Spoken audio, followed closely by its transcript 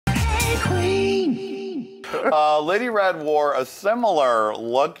Lady Red wore a similar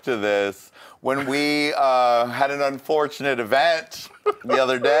look to this when we had an unfortunate event the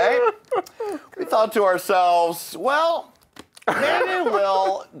other day. We thought to ourselves, well, maybe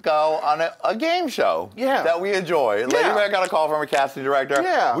we'll go on a game show that we enjoy. Lady Red got a call from a casting director.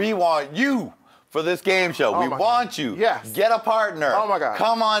 We want you for this game show. We want you. Get a partner. Oh my God.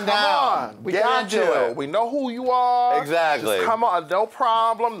 Come on down. We got you. We know who you are. Exactly. Just come on. No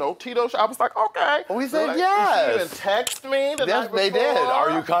problem. No Tito. I was like, okay. We said yes. She even text me the night before. They did.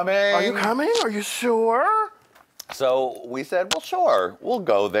 Are you coming? Are you coming? Are you sure? So we said, well, sure, we'll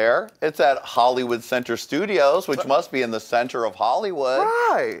go there. It's at Hollywood Center Studios, which must be in the center of Hollywood.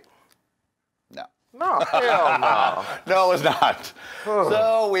 Right. No. No, hell no. No, it's not.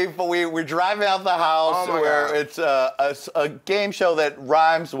 So we're driving out the house where it's a game show that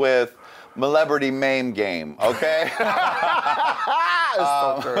rhymes with Celebrity Mame Game, okay?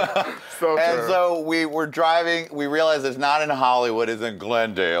 So true. So and true. so we were driving, we realized it's not in Hollywood, it's in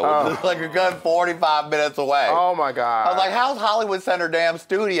Glendale. It's like a good 45 minutes away. Oh my God. I was like, how's Hollywood Center Damn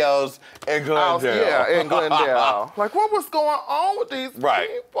Studios in Glendale? Yeah, in Glendale. Like, what was going on with these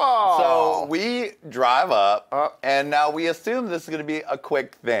people? So we drive up, and now we assume this is going to be a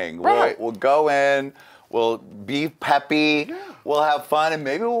quick thing. We'll go in, we'll be peppy, we'll have fun, and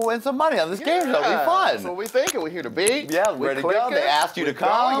maybe we'll win some money on this game show. It'll be fun. So we thinking we're here to be. Yeah, we're ready to go. They asked you to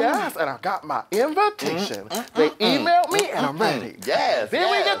come. Yes, and I got my invitation. They emailed me, and I'm ready. Yes.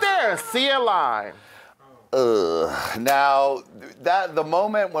 Then we get there and see a line. Now, the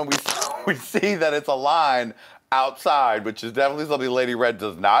moment when we see that it's a line outside, which is definitely something Lady Red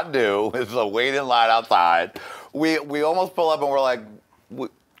does not do, is a wait in line outside. We almost pull up and we're like,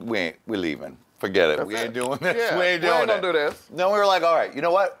 we're leaving. Forget it. We ain't doing this. We ain't doing it. We ain't gonna do this. Then we were like, all right, you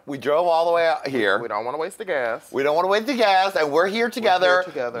know what? We drove all the way out here. We don't want to waste the gas. We don't want to waste the gas, and we're here together.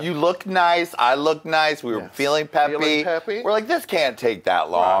 You look nice. I look nice. We were feeling peppy. We're like, this can't take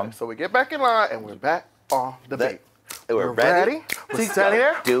that long. Right. So we get back in line, and we're back on the beat. We're ready. We're standing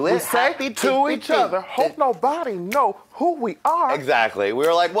there. Do it. We say to each other, hope nobody know who we are. Exactly. We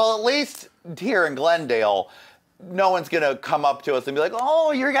were like, well, at least here in Glendale, no one's going to come up to us and be like,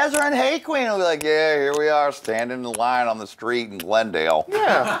 oh, you guys are on Hey Qween. And we'll be like, yeah, here we are standing in line on the street in Glendale.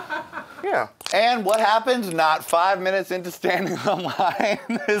 Yeah. And what happens not 5 minutes into standing on line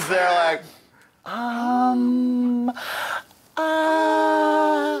is they're like, are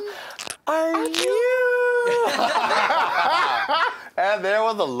you? And there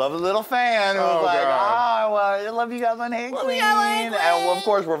was a lovely little fan who was like, well, I love you guys on Hey Qween. And of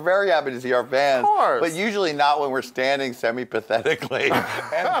course, we're very happy to see our fans. Of course. But usually not when we're standing semi-pathetically in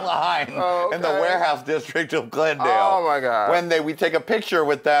line in the warehouse district of Glendale. Oh my God. When we take a picture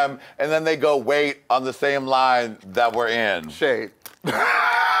with them and then they go wait on the same line that we're in. Shade. But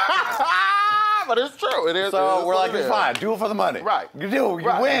it's true. It is. So we're like, it's fine. Do it for the money. Right. You do.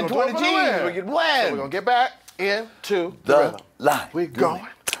 You win 20 G's. We can win. So we're going to get back into the line. We're going.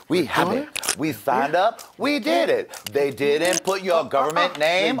 We have it. We signed up. We did it. They didn't put your government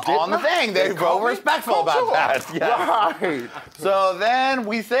name on the thing. They were respectful about that. Yes. Right. So then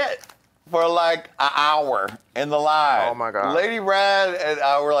we sit for like an hour in the line. Oh my God. Lady Red and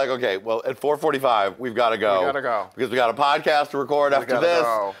I were like, okay, well, at 4:45, we've got to go. We got to go. Because we got a podcast to record after this.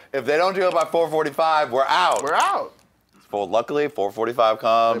 Go. If they don't do it by 4:45, we're out. We're out. Well, luckily, 4:45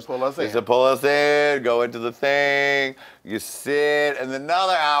 comes. They pull us in. They said, pull us in, go into the thing, you sit, and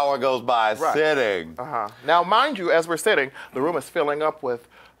another hour goes by sitting. Now, mind you, as we're sitting, the room is filling up with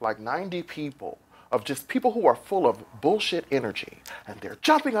like 90 people. Of just people who are full of bullshit energy. And they're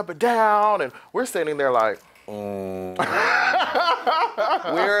jumping up and down, and we're sitting there like, We're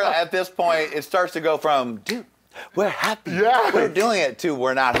at this point, it starts to go from, dude, we're happy. We're doing it, to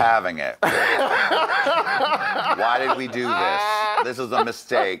we're not having it. Why did we do this? This is a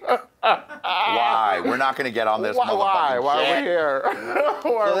mistake. Why? We're not going to get on this motherfucking shit. Why are we here?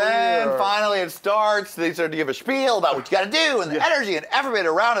 So then finally it starts. They start to give a spiel about what you got to do and the energy, and everybody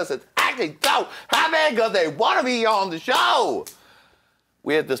around us is acting so happy because they want to be on the show.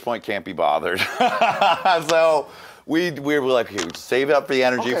 We at this point can't be bothered. So we were like, okay, save it up for the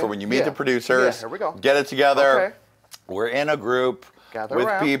energy for when you meet the producers. Here we go. Get it together. We're in a group. Gather with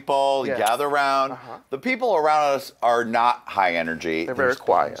around. people, gather around. The people around us are not high energy. They're very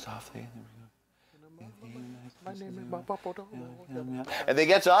quiet. Softly. And they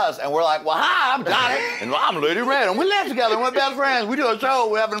get to us, and we're like, well, hi, I'm Jonny, and I'm Lady Red, and we live together, and we're best friends. We do a show,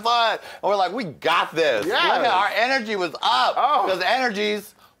 we're having fun. And we're like, we got this. Look at our energy was up, because the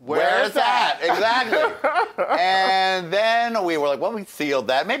energy's where it's at. Exactly. And then we were like, well, we sealed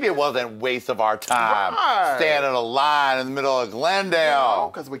that. Maybe it wasn't a waste of our time standing in a line in the middle of Glendale.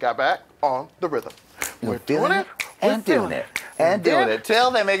 Because we got back on the rhythm. We're doing it. And doing it. And doing it.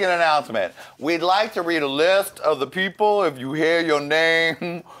 Till they make an announcement. We'd like to read a list of the people. If you hear your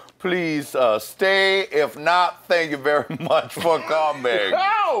name, please stay. If not, thank you very much for coming.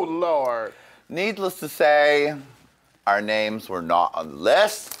 Oh, Lord. Needless to say, our names were not on the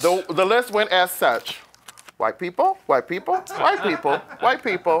list. The list went as such. White people, white people, white people, white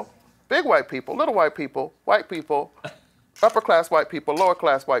people, big white people, little white people, upper class white people, lower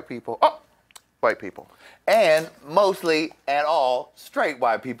class white people, white people. And mostly and all straight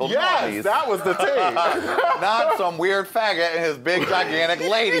white people. Yes, nice. that was the team. Not some weird faggot and his big gigantic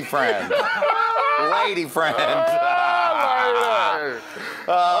lady friend. Lady friend.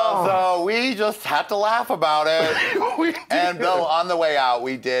 So we just had to laugh about it. And though on the way out,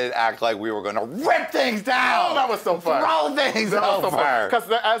 we did act like we were going to rip things down. Oh, that was so fun. Throw things over. Because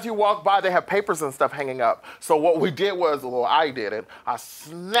as you walk by, they have papers and stuff hanging up. So what we did was, well, I did it. I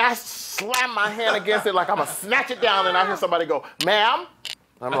slammed my hand against it like I'm going to snatch it down, and I hear somebody go, ma'am.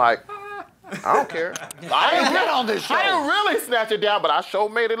 I'm like, I don't care. I didn't get on this show. I didn't really snatch it down, but I sure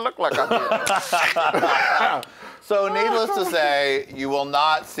made it look like I did. So needless to say, you will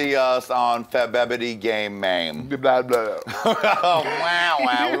not see us on Febebity Game Mame. Blah, blah. Oh,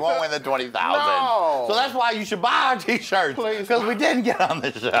 wow. We won't win the 20,000. No. So that's why you should buy our t-shirts. Please. Because we didn't get on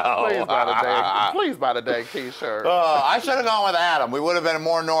the show. Please buy the dang t-shirt. I should have gone with Adam. We would have been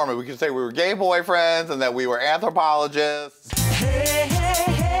more normal. We could say we were gay boyfriends and that we were anthropologists. Hey.